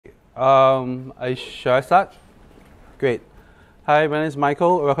Shall I start? Great. Hi, my name is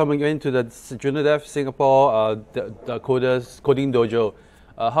Michael. Welcome again to the Junior Dev Singapore the Coding Dojo.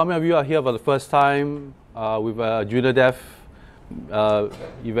 How many of you are here for the first time with a Junior Dev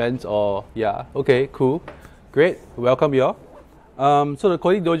event? Or yeah, okay, cool, great. Welcome you all. So the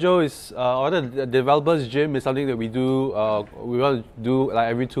Coding Dojo is or the developers gym is something that we do. We want to do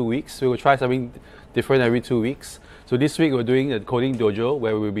like every 2 weeks. We will try something different every 2 weeks. So this week we're doing the Coding Dojo,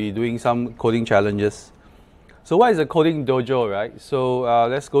 where we'll be doing some coding challenges. So what is a Coding Dojo, right? So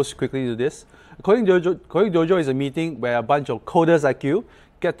let's go quickly to this. Coding Dojo is a meeting where a bunch of coders like you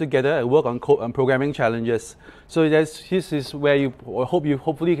get together and work on programming challenges. So this is where you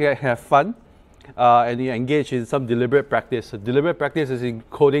hopefully can have fun and you engage in some deliberate practice. So deliberate practice is in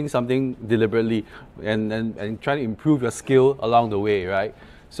coding something deliberately and trying to improve your skill along the way, right?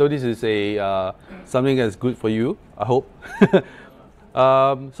 So this is a something that's good for you, I hope.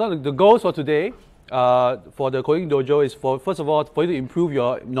 So the goals for today for the Coding Dojo is first of all for you to improve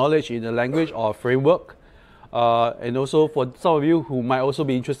your knowledge in a language or framework, and also for some of you who might also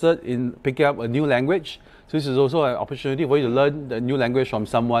be interested in picking up a new language. So this is also an opportunity for you to learn the new language from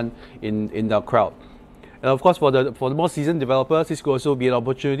someone in the crowd. And of course, for the more seasoned developers, this could also be an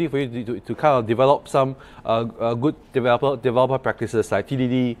opportunity for you to kind of develop some good developer practices like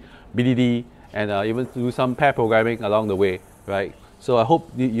TDD, BDD, and even do some pair programming along the way, right? So I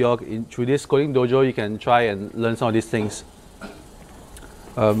hope through this Coding Dojo you can try and learn some of these things.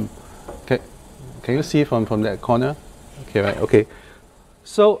 Can you see from that corner? Okay, right. Okay.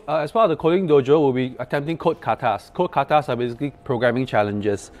 So as part of the Coding Dojo, we'll be attempting Code Katas. Code Katas are basically programming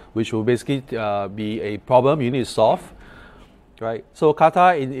challenges, which will basically be a problem you need to solve, right? So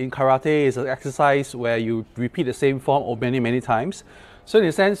kata in karate is an exercise where you repeat the same form many times. So in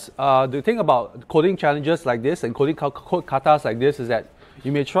a sense, the thing about coding challenges like this and code katas like this is that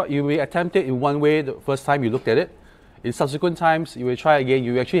you may attempt it in one way the first time you looked at it. In subsequent times, you will try again.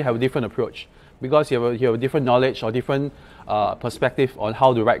 You actually have a different approach because you have a different knowledge or different perspective on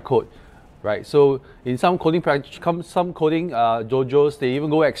how to write code, right? So in some coding dojos, they even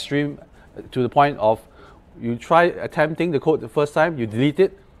go extreme to the point of you try attempting the code the first time, you delete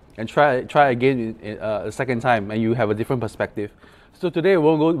it, and try again a second time, and you have a different perspective. So today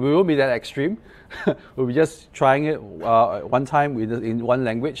we won't be that extreme. We'll be just trying it one time in one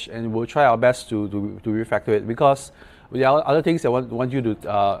language, and we'll try our best to refactor it, because there are other things I want you to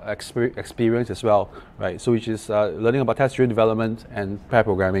experience as well, right? So which is learning about test-driven development and pair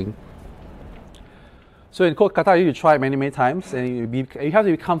programming. So in Code Kata, you need to try it many times, and you have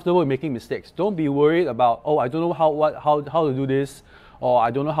to be comfortable with making mistakes. Don't be worried about, oh, I don't know how to do this, or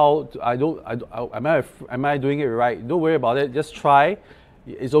I don't know am I doing it right? Don't worry about it. Just try.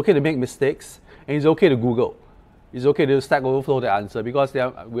 It's okay to make mistakes, and it's okay to Google. It's okay to Stack Overflow the answer, because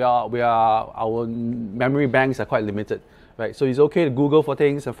our memory banks are quite limited, right? So it's okay to Google for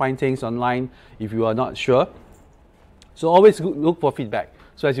things and find things online if you are not sure. So always look for feedback.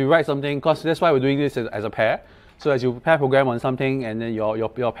 So as you write something, because that's why we're doing this as a pair. So as you pair program on something, and then your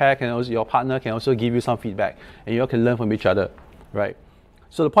partner can also give you some feedback, and you all can learn from each other, right?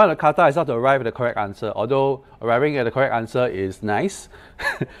 So the point of kata is not to arrive at the correct answer, although arriving at the correct answer is nice,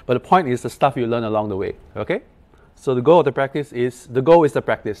 but the point is the stuff you learn along the way, okay? So the goal of the practice is,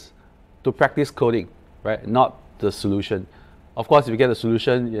 to practice coding, right? Not the solution. Of course, if you get the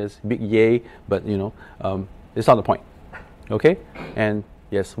solution, yes, big yay, but you know, it's not the point, okay? And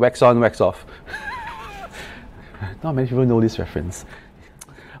yes, wax on, wax off. Not many people know this reference.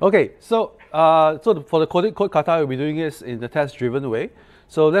 Okay, so for the Code Kata, we'll be doing this in the test-driven way.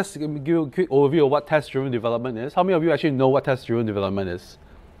 So let's give you a quick overview of what test-driven development is. How many of you actually know what test-driven development is?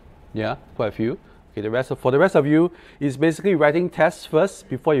 Yeah, quite a few. Okay, for the rest of you, it's basically writing tests first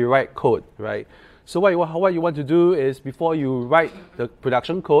before you write code, right? So what you want to do is, before you write the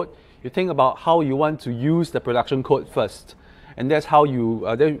production code, you think about how you want to use the production code first, and that's how you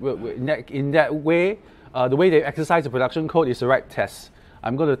in that way, the way they exercise the production code is to write tests.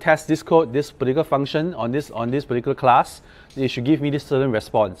 I'm going to test this code, this particular function on this particular class. It should give me this certain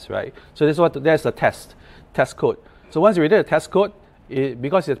response, right? So that's the test code. So once you read the test code,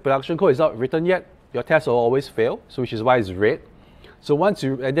 because the production code is not written yet, your test will always fail, so which is why it's red. So and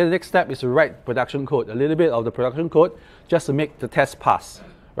then the next step is to write production code, a little bit of the production code, just to make the test pass,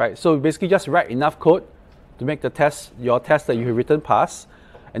 right? So basically just write enough code to make your test that you have written pass,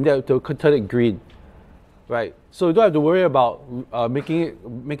 and then to turn it green, right? So you don't have to worry about making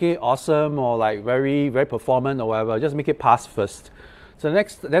it awesome or like very performant or whatever. Just make it pass first. So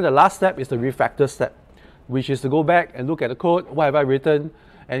then the last step is the refactor step, which is to go back and look at the code. What have I written?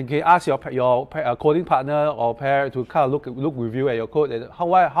 and you can ask your coding partner or pair to kind of look review at your code and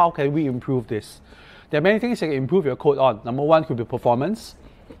how can we improve this. There are many things you can improve your code on. Number one could be performance,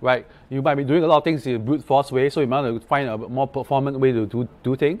 right? You might be doing a lot of things in a brute force way, so you might want to find a more performant way to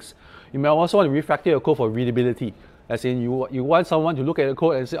do things. You may also want to refactor your code for readability. As in, you want someone to look at the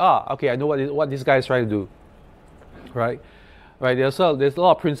code and say, okay, I know what this guy is trying to do, right? Right. There's a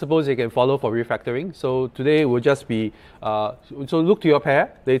lot of principles you can follow for refactoring. So today will just be so look to your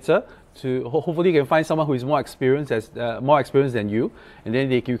pair later to hopefully you can find someone who is more experienced than you, and then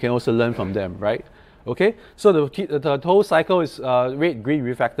you can also learn from them, right? Okay. So the whole cycle is red, green,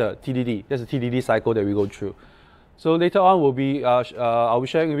 refactor, TDD. That's a TDD cycle that we go through. So later on, I'll be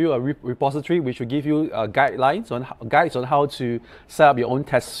sharing with you a repository which will give you guides on how to set up your own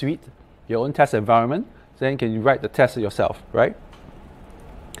test suite, your own test environment. So then you can write the test yourself, right?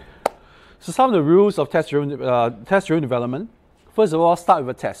 So some of the rules of test-driven development. First of all, start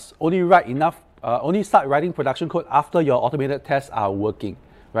with a test. Only start writing production code after your automated tests are working,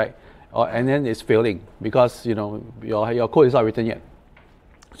 right? And then it's failing because your code is not written yet.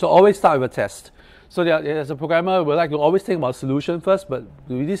 So always start with a test. So as a programmer, we like to always think about solution first, but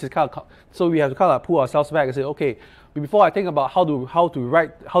this is so we have to kind of pull ourselves back and say, okay, before I think about how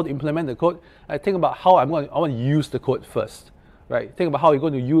to implement the code, I think about how I want to use the code first, right? Think about how you're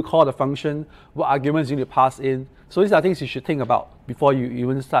going to call the function, what arguments you need to pass in. So these are things you should think about before you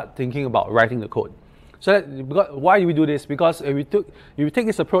even start thinking about writing the code. So why do we do this? Because if we take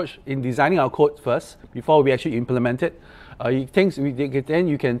this approach in designing our code first before we actually implement it, then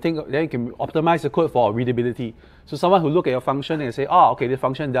you can optimize the code for readability. So someone who look at your function and say, okay, this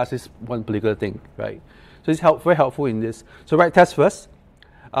function does this one particular thing, right? So it's very helpful in this. So write tests first.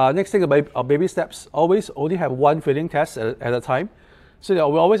 Next thing about baby steps, always only have one failing test at a time. So there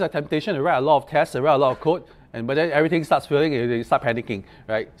will always a temptation to write a lot of tests, write a lot of code, but then everything starts failing and you start panicking,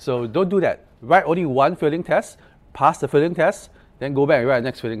 right? So don't do that. Write only one failing test, pass the failing test, then go back and write the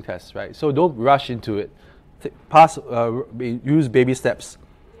next failing test, right? So don't rush into it. Use baby steps.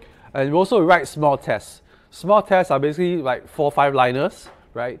 And also write small tests. Small tests are basically like 4 or 5 liners,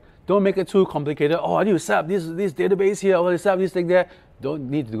 right? Don't make it too complicated. I need to set up this database here, I want to set up this thing there.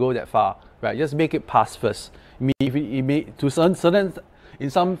 Don't need to go that far, right? Just make it pass first. In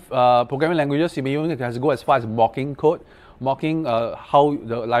some programming languages, you may even have to go as far as mocking code, mocking how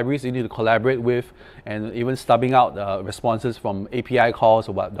the libraries you need to collaborate with, and even stubbing out responses from API calls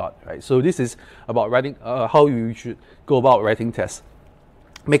or whatnot, right? So this is about writing how you should go about writing tests.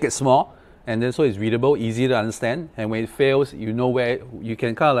 Make it small, and then so it's readable, easy to understand, and when it fails, you know where you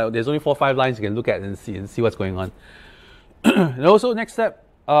can there's only 4 or 5 lines you can look at and see what's going on. And also, next step,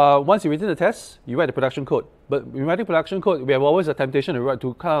 once you've written the test, you write the production code. But in writing production code, we have always a temptation to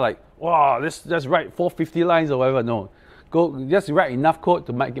let's write 450 lines or whatever. No. Just write enough code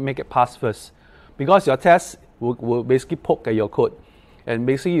to make it pass first, because your test will basically poke at your code, and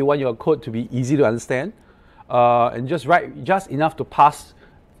basically you want your code to be easy to understand, and just write just enough to pass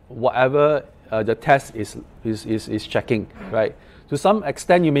whatever the test is checking, right? To some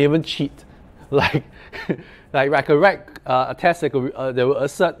extent, you may even cheat, like I could write a test that will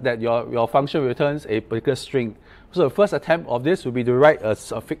assert that your function returns a particular string. So the first attempt of this would be to write a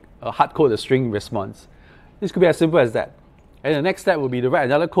hard code, a string response. This could be as simple as that. And the next step would be to write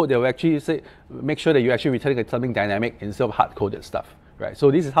another code that will actually make sure that you actually return something dynamic instead of hard-coded stuff, right? So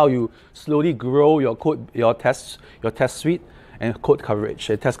this is how you slowly grow your code, your test suite, and code coverage,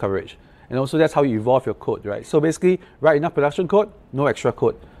 and test coverage. And also that's how you evolve your code, right? So basically, write enough production code, no extra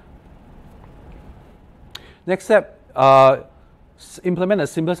code. Next step, implement the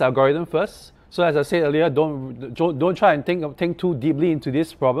simplest algorithm first. So as I said earlier, don't try and think too deeply into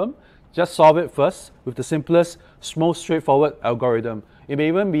this problem. Just solve it first with the simplest, most straightforward algorithm. It may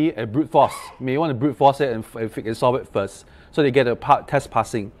even be a brute force. You may want to brute force it and solve it first, so they get a test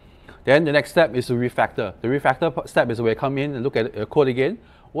passing. Then the next step is to refactor. The refactor step is where you come in and look at the code again.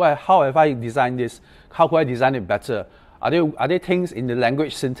 How have I designed this? How could I design it better? Are there things in the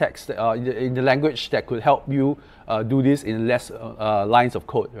language syntax, in the language that could help you do this in less lines of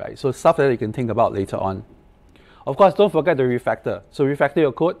code, right? So stuff that you can think about later on. Of course, don't forget the refactor. So refactor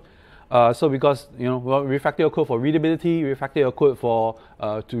your code. Because refactor your code for readability, refactor your code for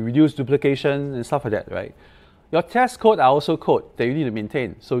to reduce duplication and stuff like that, right? Your test code are also code that you need to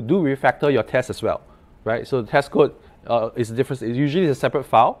maintain. So do refactor your test as well, right? So the test code is different. It usually is a separate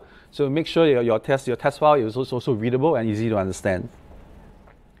file. So make sure your test file is also readable and easy to understand.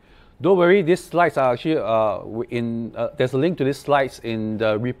 Don't worry, these slides are actually there's a link to these slides in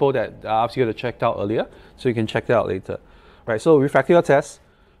the repo that I asked you to check out earlier, so you can check that out later. Right, so refactor your test.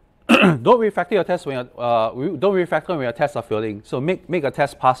 Don't refactor your test when don't refactor when your tests are failing. So make a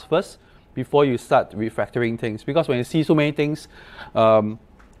test pass first before you start refactoring things. Because when you see so many things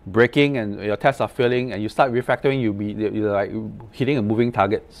breaking and your tests are failing, and you start refactoring, you're like hitting a moving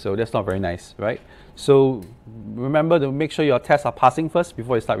target. So that's not very nice, right? So remember to make sure your tests are passing first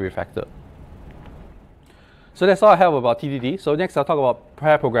before you start refactor. So that's all I have about TDD. So next I'll talk about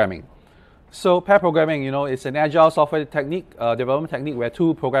pair programming. So pair programming, it's an agile software technique, development technique where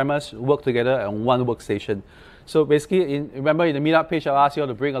two programmers work together on one workstation. So basically, remember in the meetup page, I'll ask you all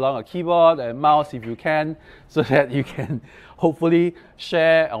to bring along a keyboard and mouse if you can, so that you can hopefully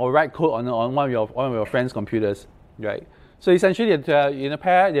share or write code on one of your friends' computers, right? So essentially, in a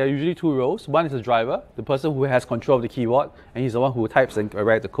pair, there are usually two roles. One is the driver, the person who has control of the keyboard, and he's the one who types and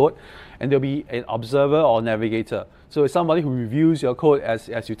writes the code. And there'll be an observer or navigator. So it's somebody who reviews your code as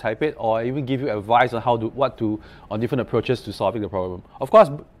you type it, or even give you advice on on different approaches to solving the problem. Of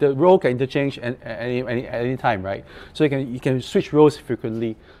course, the role can interchange any time, right? So you can switch roles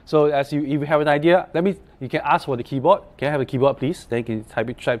frequently. So if you have an idea, you can ask for the keyboard. Can I have a keyboard, please? Then you can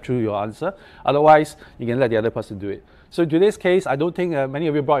type through your answer. Otherwise, you can let the other person do it. So in today's case, I don't think many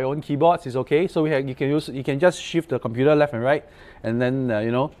of you brought your own keyboards. It's okay. So you can just shift the computer left and right, and then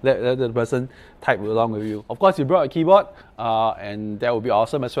let the person type along with you. Of course, you brought a keyboard, and that would be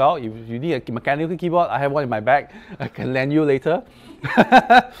awesome as well. If you need a mechanical keyboard, I have one in my bag. I can lend you later.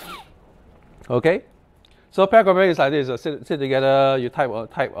 Okay. So pair programming is like this: sit together. You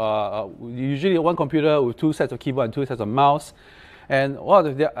type. Usually one computer with two sets of keyboard and two sets of mouse. And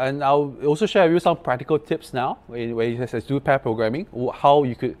I'll also share with you some practical tips now when you do pair programming, how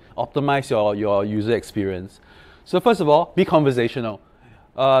you could optimize your user experience. So first of all, be conversational.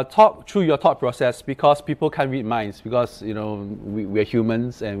 Talk through your thought process, because people can't read minds, because we're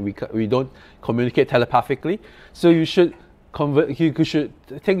humans and we don't communicate telepathically. So you should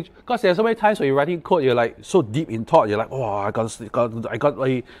think, because there's so many times when you're writing code, you're like so deep in thought. You're like, oh, I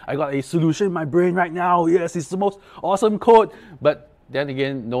got a solution in my brain right now. Yes, it's the most awesome code. But then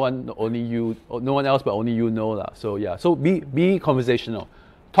again, no one else but only you know that. So yeah, so be conversational.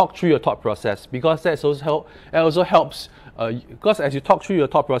 Talk through your thought process, because that also helps. Because as you talk through your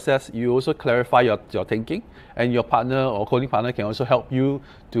thought process, you also clarify your thinking, and your partner or coding partner can also help you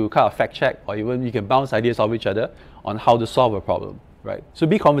to kind of fact check, or even you can bounce ideas off each other on how to solve a problem, right? So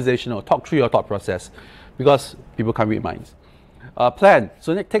be conversational, talk through your thought process, because people can't read minds. Plan.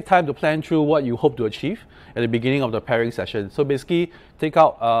 So take time to plan through what you hope to achieve at the beginning of the pairing session. So basically, think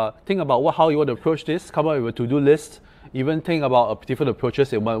about how you want to approach this, come up with a to-do list, even think about different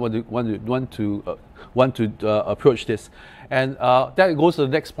approaches and want to approach this. And that goes to the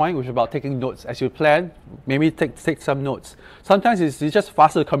next point, which is about taking notes. As you plan, maybe take some notes. Sometimes it's just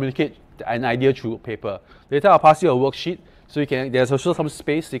faster to communicate an idea through paper. Later I'll pass you a worksheet, so there's also some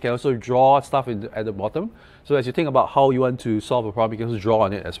space. You can also draw stuff at the bottom. So as you think about how you want to solve a problem, you can also draw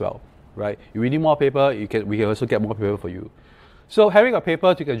on it as well, right? You need more paper, we can also get more paper for you. So having a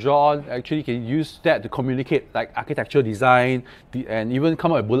paper you can draw on, actually you can use that to communicate like architectural design, and even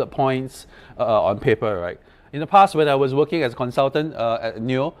come up with bullet points on paper, right? In the past, when I was working as a consultant at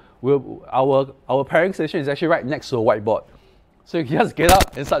Neo, our pairing station is actually right next to a whiteboard. So you can just get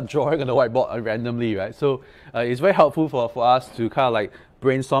up and start drawing on the whiteboard randomly, right? So it's very helpful for us to kind of like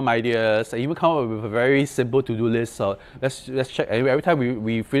brainstorm ideas and even come up with a very simple to-do list. So let's check. Every time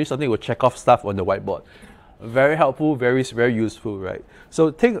we finish something, we'll check off stuff on the whiteboard. Very helpful, very useful, right?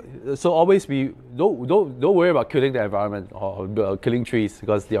 So always don't worry about killing the environment or killing trees,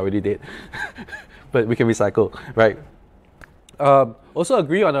 because they're already dead. But we can recycle, right? Also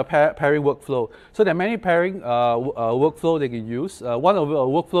agree on a pairing workflow. So there are many pairing workflow they can use. One of the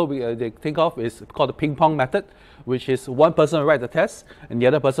workflow they think of is called the ping pong method, which is one person will write the test and the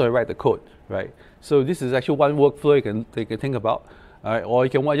other person will write the code, right? So this is actually one workflow you can think about. Or you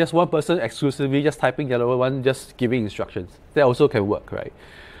can want just one person exclusively just typing, the other one just giving instructions. That also can work, right?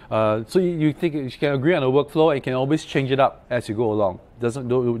 So you think you can agree on a workflow, and you can always change it up as you go along.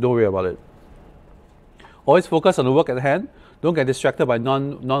 Don't worry about it. Always focus on the work at hand. Don't get distracted by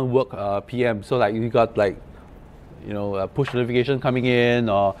non-work PM. So like you got push notification coming in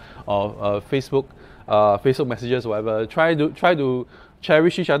or Facebook messages or whatever. Try to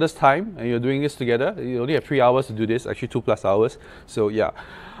cherish each other's time, and you're doing this together. You only have 3 hours to do this, actually 2+ hours. So yeah.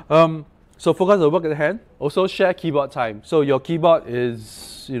 So focus on the work at hand. Also share keyboard time. So your keyboard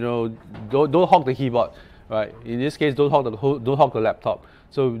is, don't hog the keyboard, right? In this case, don't hog the laptop.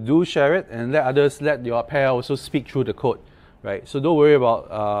 So do share it, and let your pair also speak through the code, right? So don't worry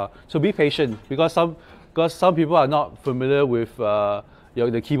about. So be patient, because some people are not familiar with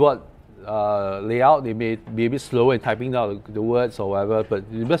the keyboard layout, they may be a bit slower in typing out the words or whatever, but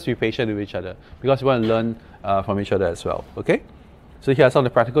you must be patient with each other because you want to learn from each other as well. Okay, so here are some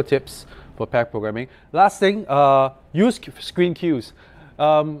of the practical tips for pair programming. Last thing, use screen cues.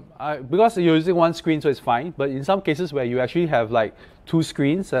 Because you're using one screen, so it's fine. But in some cases where you actually have like two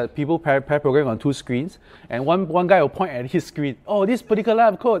screens, people pair program on two screens, and one guy will point at his screen. Oh, this particular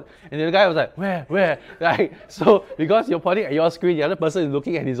line of code, and the other guy was like, where? Right? So because you're pointing at your screen, the other person is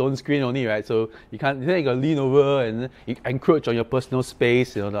looking at his own screen only, right? So you can't. Then you gotta lean over and you encroach on your personal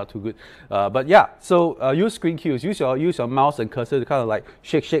space. You know, not too good. But yeah, so use screen cues. Use your mouse and cursor to kind of like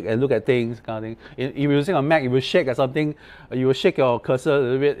shake and look at things, kind of thing. If you're using a Mac, you will shake at something. You will shake your cursor a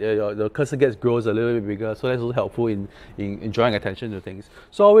little bit. The cursor grows a little bit bigger. So that's also helpful in drawing attention to things.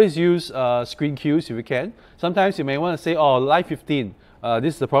 So always use screen cues if you can. Sometimes you may want to say, oh, line 15.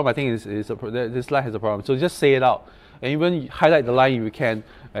 This is the problem. I think this line has a problem. So just say it out, and even highlight the line if you can,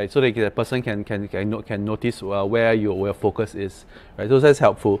 right? So that the person can notice where your focus is, right? So that's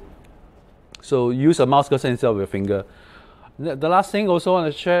helpful. So use a mouse cursor instead of your finger. The last thing also I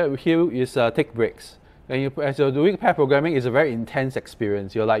want to share with you is take breaks. As you're doing pair programming, it's a very intense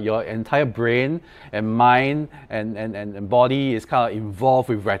experience. You're like your entire brain and mind and body is kind of involved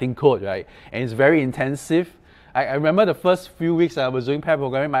with writing code, right? And it's very intensive. I remember the first few weeks I was doing pair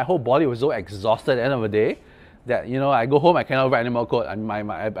programming, my whole body was so exhausted at the end of the day that, you know, I go home, I cannot write any more code.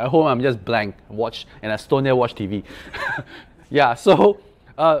 At home, I'm just blank, and I stone there watch TV. Yeah, so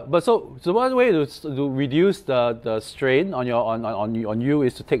one way to reduce the strain on you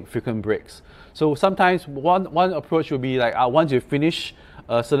is to take frequent breaks. So sometimes one approach would be like once you finish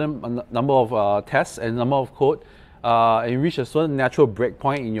a certain number of tests and number of code, and you reach a certain natural break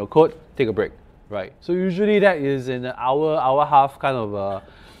point in your code, take a break, right? So usually that is in an hour half kind of a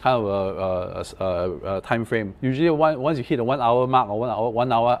time frame. Usually once you hit a 1 hour mark or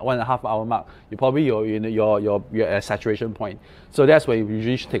 1.5 hour mark, you're at a saturation point. So that's where you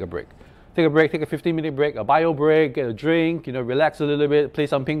usually should take a break. Take a break, take a 15-minute break, a bio break, get a drink, relax a little bit, play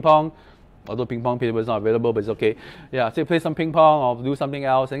some ping pong. Although ping pong paper is not available, but it's okay. Yeah, so play some ping pong or do something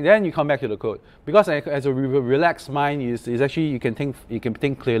else, and then you come back to the code. Because as a relaxed mind is actually you can think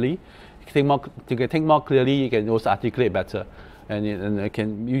clearly, you can think more clearly. You can also articulate better, and you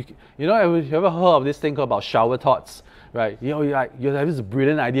ever heard of this thing called about shower thoughts, right? You have this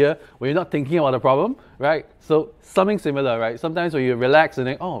brilliant idea when you're not thinking about the problem, right? So something similar, right? Sometimes when you relax and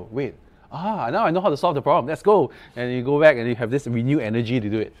think, oh wait. Now I know how to solve the problem. Let's go. And you go back and you have this renewed energy to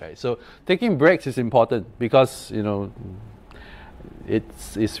do it, right? So taking breaks is important because,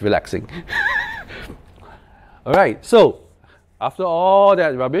 it's relaxing. All right. So after all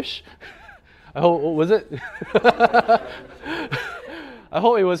that rubbish, I hope I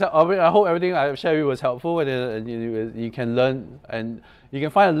hope everything I shared with you was helpful, and you can learn, and you can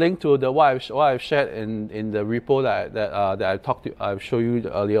find a link to what I've shared in the repo that I've showed you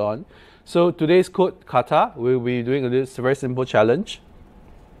earlier on. So today's Code Kata, we'll be doing a very simple challenge.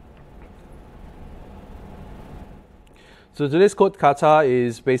 So today's Code Kata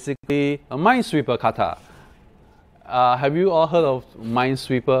is basically a Minesweeper kata. Have you all heard of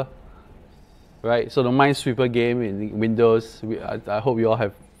Minesweeper? Right, so the Minesweeper game in Windows, I hope you all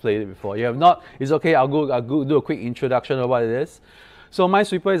have played it before. You have not, it's okay, I'll go do a quick introduction of what it is. So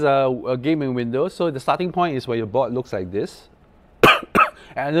Minesweeper is a game in Windows. So the starting point is where your board looks like this.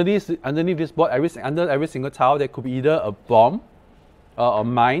 And underneath this board, under every single tile, there could be either a bomb, a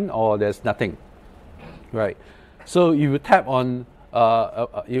mine, or there's nothing. Right. So you would tap on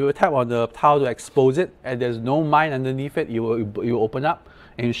the tile to expose it, and there's no mine underneath it. You will open up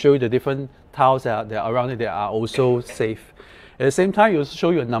and show you the different tiles that are around it that are also safe. At the same time, it will show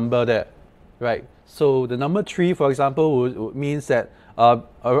you a number there. Right. So the number 3, for example, means that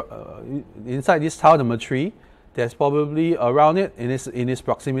inside this tile number 3. There's probably around it in its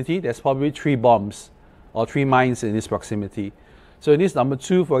proximity. There's probably 3 bombs or 3 mines in its proximity. So in this number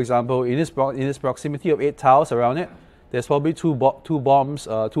 2, for example, in its proximity of 8 tiles around it, there's probably 2 bombs,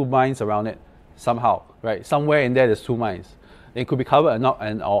 2 mines around it somehow, right? Somewhere in there, there's 2 mines. It could be covered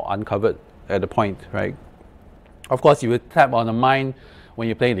or uncovered at the point, right? Of course, you would tap on a mine when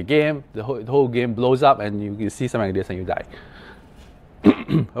you're playing the game. The whole game blows up, and you see something like this, and you die.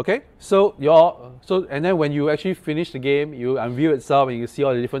 Okay, so and then when you actually finish the game, you unview itself and you see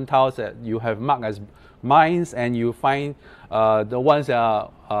all the different tiles that you have marked as mines, and you find the ones that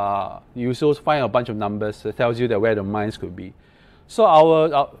are you also find a bunch of numbers that tells you that where the mines could be. So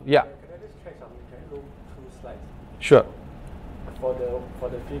yeah. Can I just check something? Can I go 2 slides? Sure. For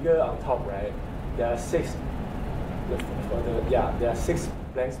the figure on top, right? There are 6. There are 6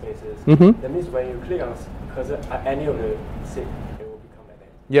 blank spaces. Mm-hmm. That means when you click on cursor at any of the 6.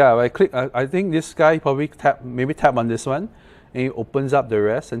 Yeah, I click. I think this guy probably maybe tap on this one, and it opens up the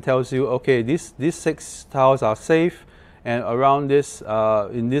rest and tells you, okay, these 6 tiles are safe, and around this,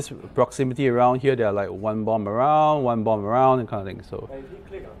 in this proximity around here, there are like one bomb around, and kind of thing. So. But if you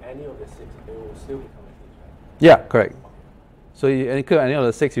click on any of the 6, it will still become a glitch, right? Yeah, correct. So you click on any of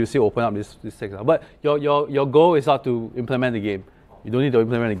the 6, you still open up this 6. But your goal is not to implement the game. You don't need to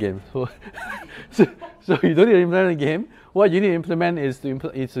implement the game. So, so you don't need to implement the game. What you need to implement is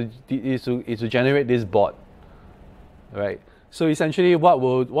to generate this bot, right? So essentially, what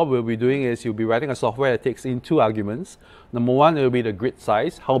we'll be doing is you'll be writing a software that takes in 2 arguments. Number 1, it will be the grid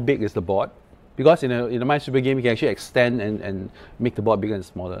size. How big is the bot? Because in a Minesweeper game, you can actually extend and make the bot bigger and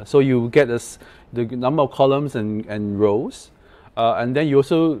smaller. So you get the number of columns and rows, and then you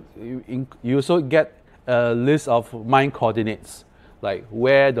also get a list of mine coordinates, like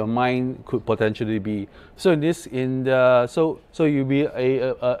where the mine could potentially be. So so you'll be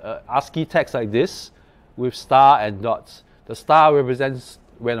a ASCII text like this with star and dots. The star represents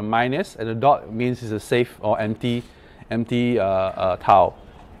where the mine is, and the dot means it's a safe or empty tile.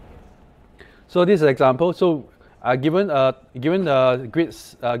 So this is an example. So given the grid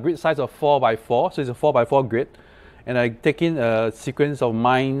size of 4 by 4, so it's a 4 by 4 grid, and I take in a sequence of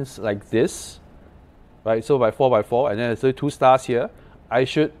mines like this. Right, so by 4 by 4, and then there's 2 stars here.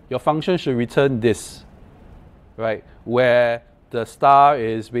 Your function should return this, right, where the star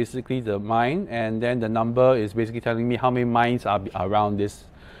is basically the mine, and then the number is basically telling me how many mines are around this.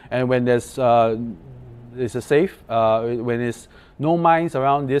 And when there's a safe, when there's no mines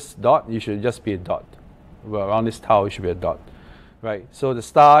around this dot, you should just be a dot. Well, around this tile, it should be a dot, right? So the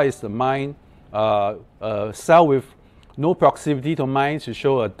star is the mine. A cell with no proximity to mines should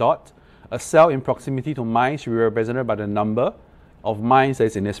show a dot. A cell in proximity to mines should be represented by the number of mines that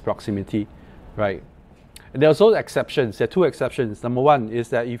is in its proximity, right? And there are also exceptions. There are 2 exceptions. Number 1 is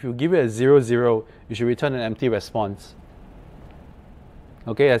that if you give it a 0, 0, you should return an empty response.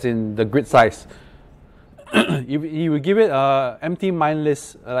 Okay, as in the grid size. If you give it an empty mine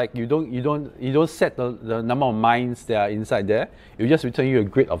list, like you don't set the number of mines that are inside there, it will just return you a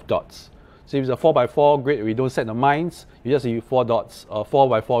grid of dots. So if it's a 4 by 4 grid, we don't set the mines, you just use 4 dots, 4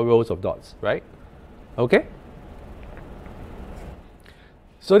 by 4 rows of dots, right? Okay?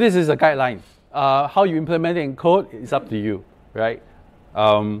 So this is a guideline. How you implement it in code is up to you, right?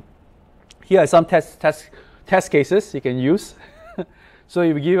 Here are some test cases you can use. So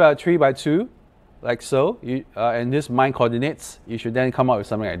if you give a 3 by 2, like so, and this mine coordinates, you should then come up with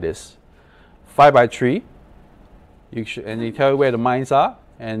something like this. 5 by 3, and you tell where the mines are,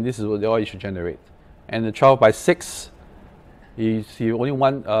 and this is what you should generate. And the 12 by 6, you see only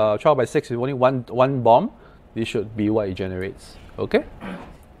 12 by 6 is only one bomb. This should be what it generates. Okay?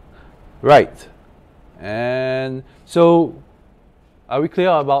 Right. And so, are we clear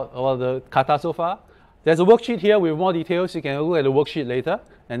about the kata so far? There's a worksheet here with more details. You can look at the worksheet later,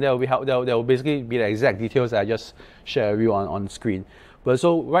 and that will basically be the exact details that I just shared with you on screen. But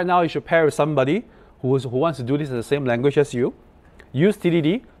so right now, you should pair with somebody who wants to do this in the same language as you. Use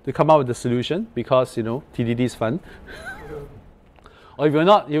TDD to come up with the solution, because TDD is fun. Or if you've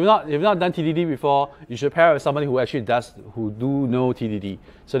not done TDD before, you should pair with somebody who do know TDD,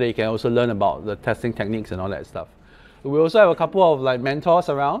 so that you can also learn about the testing techniques and all that stuff. We also have a couple of mentors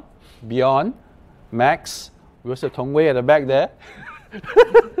around, Beyond, Max. We also have Tong Wei at the back there.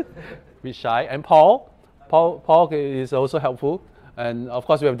 Be shy. And Paul. Paul is also helpful. And of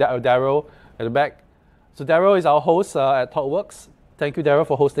course we have Daryl at the back. So Daryl is our host at ThoughtWorks. Thank you, Daryl,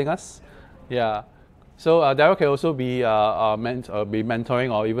 for hosting us. Yeah. So Daryl can also be be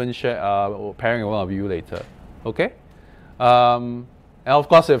mentoring or even pairing with one of you later. Okay. And of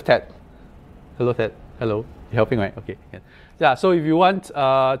course we have Ted. Hello, Ted. Hello. You're helping, right? Okay. Yeah. So if you want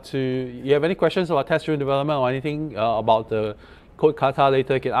you have any questions about test-driven development or anything about the Code Kata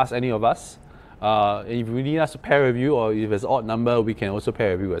later, you can ask any of us. If you need us to pair with you, or if there's an odd number, we can also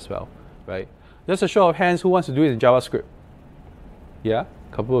pair with you as well, right? Just a show of hands, who wants to do it in JavaScript? Yeah,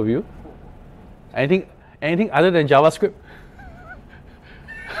 a couple of you. Anything other than JavaScript?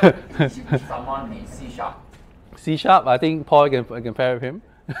 Someone in C#. C#, I think Paul can pair with him.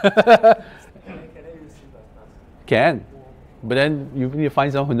 Can I use C++? Can, but then you need to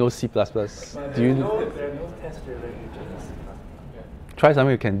find someone who knows C++. But there are no test-driven in C++. Try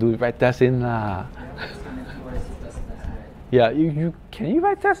something you can do. Write tests in lah. Yeah, can you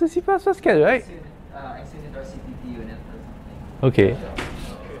write tests in C++? Can, right? Okay.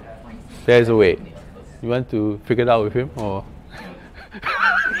 There's a way. You want to figure it out with him, or?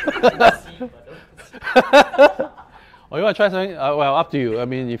 Or you want to try something? Well, up to you. I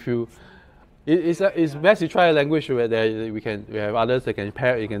mean, if you It's best you try a language where we have others that can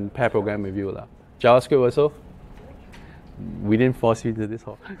pair program with you lah. JavaScript also. We didn't force you to this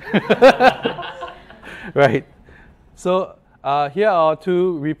whole. Right. So here are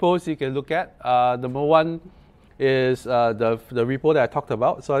two repos you can look at. Number one is the repo that I talked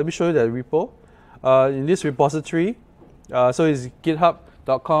about. So let me show you the repo. In this repository, so it's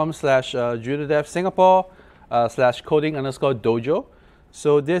github.com/JudaDevSingapore/coding_dojo.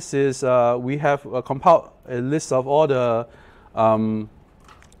 So this is, we have compiled a list of all the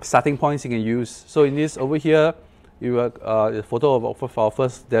starting points you can use. So in this over here, you have a photo of our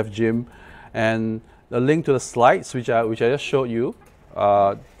first dev gym and a link to the slides, which I just showed you.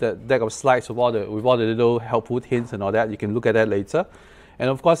 The deck of slides with all the little helpful hints and all that. You can look at that later. And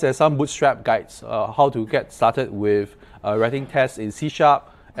of course, there's some bootstrap guides, how to get started with writing tests in C#,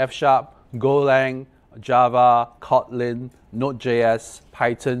 F#, Golang, Java, Kotlin, Node.js,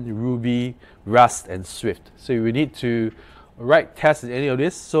 Python, Ruby, Rust, and Swift. So you need to write tests in any of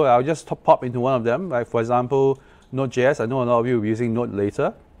this. So I'll just pop into one of them. Like for example, Node.js. I know a lot of you will be using Node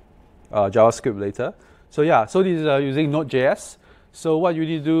later, JavaScript later. So yeah, so these are using Node.js. So what you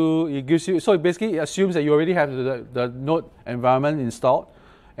need to do, it gives you, so it basically assumes that you already have the Node environment installed.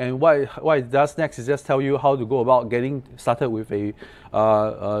 And what it does next is just tell you how to go about getting started with a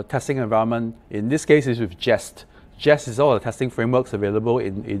testing environment. In this case, it's with Jest. Jest is all the testing frameworks available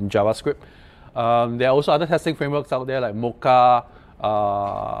in JavaScript. There are also other testing frameworks out there like Mocha,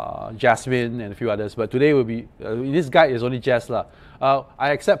 Jasmine, and a few others. But today will be, in this guide is only Jest lah.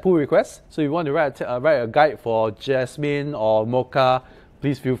 I accept pull requests. So if you want to write a guide for Jasmine or Mocha,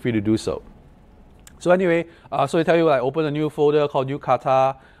 please feel free to do so. So anyway, so I tell you, like, open a new folder called new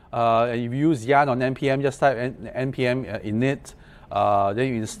kata. And if you use yarn on npm, just type npm init. Then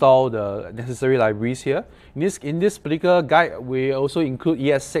you install the necessary libraries here. In this particular guide, we also include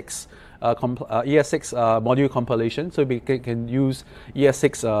ES6 module compilation, so we can use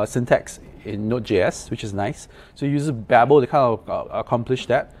ES6 syntax in Node.js, which is nice. So you use Babel to kind of accomplish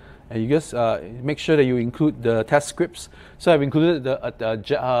that. And you just make sure that you include the test scripts. So I've included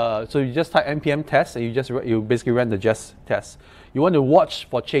so you just type npm test and you basically run the Jest test. You want to watch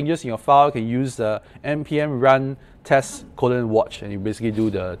for changes in your file, you can use the npm run test:watch, and you basically do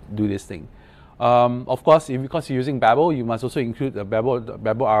this thing. Of course, because you're using Babel, you must also include the Babel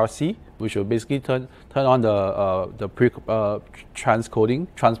RC, which will basically turn on the transpiling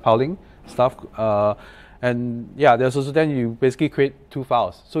stuff. And yeah, there's also then you basically create two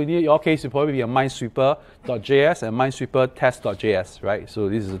files. So in your case, it will probably be a minesweeper.js and minesweeper-test.js, right? So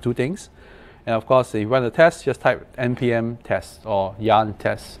these are the two things. And of course, if you run the test, just type npm test or yarn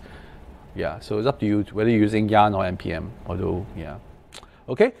test. Yeah, so it's up to you whether you're using yarn or npm, although, yeah.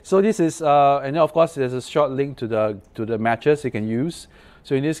 Okay, so this is, and then of course, there's a short link to the matches you can use.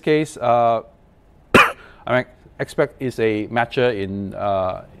 So in this case, I expect is a matcher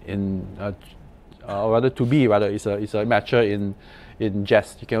or rather to be rather is a matcher in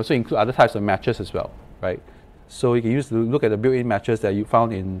Jest. You can also include other types of matches as well, right? So you can look at the built-in matches that you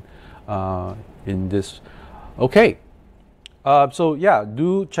found in this. Okay, so yeah,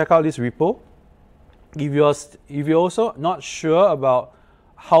 do check out this repo. If you're also not sure about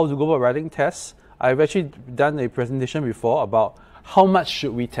how to go about writing tests, I've actually done a presentation before about how much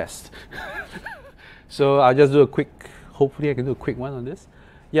should we test. So I'll just do a quick. Hopefully, I can do a quick one on this.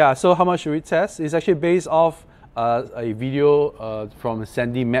 Yeah, so how much should we test? It's actually based off a video from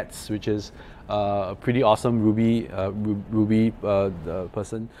Sandy Metz, which is a pretty awesome Ruby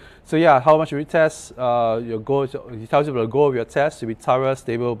person. So yeah, how much should we test? Your goal, he tells you about the goal of your test to be thorough,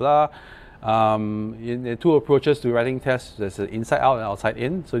 stable, blah. In the two approaches to writing tests, there's an inside out and outside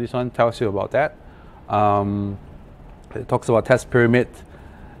in. So this one tells you about that. It talks about test pyramid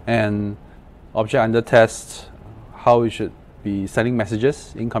and object under test, how we should be sending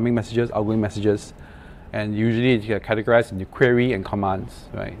messages, incoming messages, outgoing messages, and usually it's categorized into query and commands,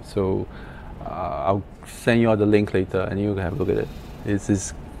 right? So I'll send you all the link later and you can have a look at it. This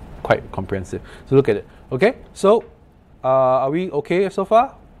is quite comprehensive. So look at it. Okay, so are we okay so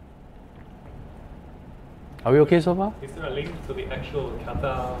far? Are we okay so far? Is there a link to the actual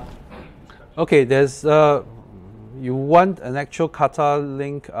kata? Okay, there's you want an actual kata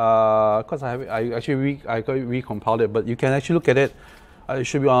link because I recompiled it, but you can actually look at it. It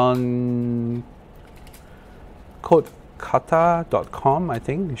should be on codekata.com. I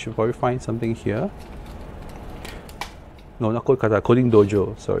think you should probably find something here. No, not Code Kata, Coding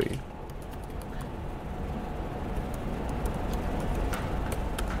Dojo. Sorry.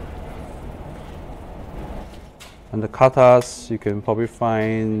 And the katas, you can probably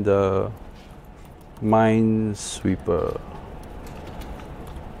find the Minesweeper.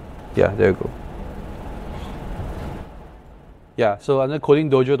 Yeah, there you go. Yeah, so under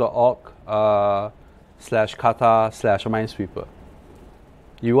codingdojo.org /kata/minesweeper.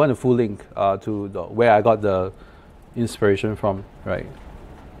 You want a full link to where I got the inspiration from, right?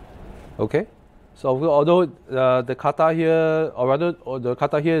 Okay. So although the kata here, or rather, the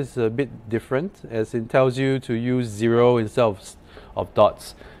kata here is a bit different, as it tells you to use 0 instead of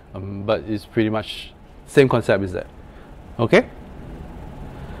dots, but it's pretty much same concept as that. Okay.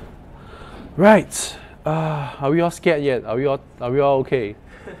 Right. Are we all scared yet? Are we all okay?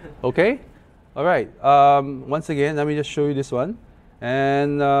 Okay. All right. Once again, let me just show you this one,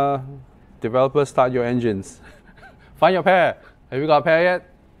 and developers, start your engines. Find your pair. Have you got a pair yet?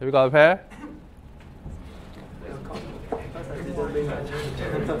 Have you got a pair?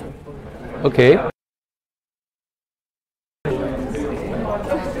 Okay.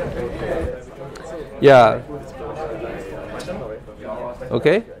 Yeah.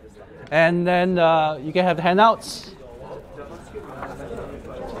 Okay. And then you can have the handouts.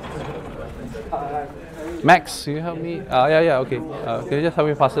 Max, can you help me? Yeah, okay. Can you just help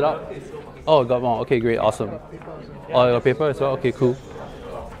me pass it out? Oh, got more. Okay, great, awesome. Oh, your paper as well? Okay, cool.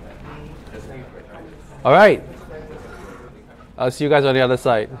 All right. I'll see you guys on the other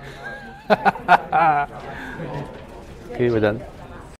side. Okay, we're done.